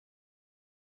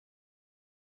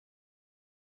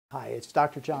Hi, it's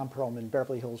Dr. John Perlman,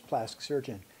 Beverly Hills plastic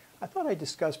surgeon. I thought I'd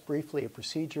discuss briefly a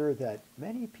procedure that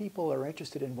many people are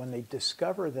interested in when they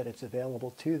discover that it's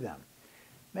available to them.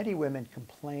 Many women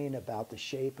complain about the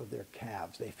shape of their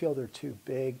calves. They feel they're too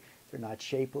big, they're not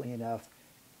shapely enough,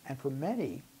 and for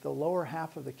many, the lower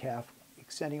half of the calf,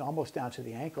 extending almost down to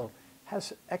the ankle,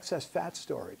 has excess fat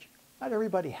storage. Not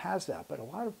everybody has that, but a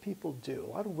lot of people do,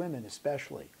 a lot of women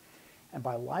especially. And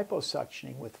by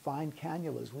liposuctioning with fine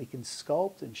cannulas, we can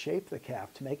sculpt and shape the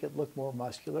calf to make it look more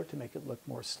muscular, to make it look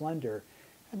more slender,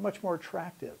 and much more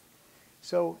attractive.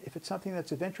 So if it's something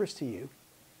that's of interest to you,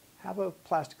 have a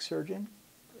plastic surgeon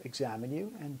examine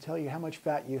you and tell you how much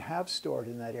fat you have stored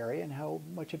in that area and how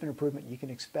much of an improvement you can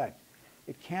expect.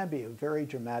 It can be a very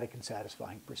dramatic and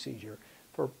satisfying procedure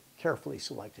for carefully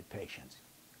selected patients.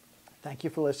 Thank you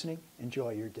for listening.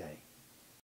 Enjoy your day.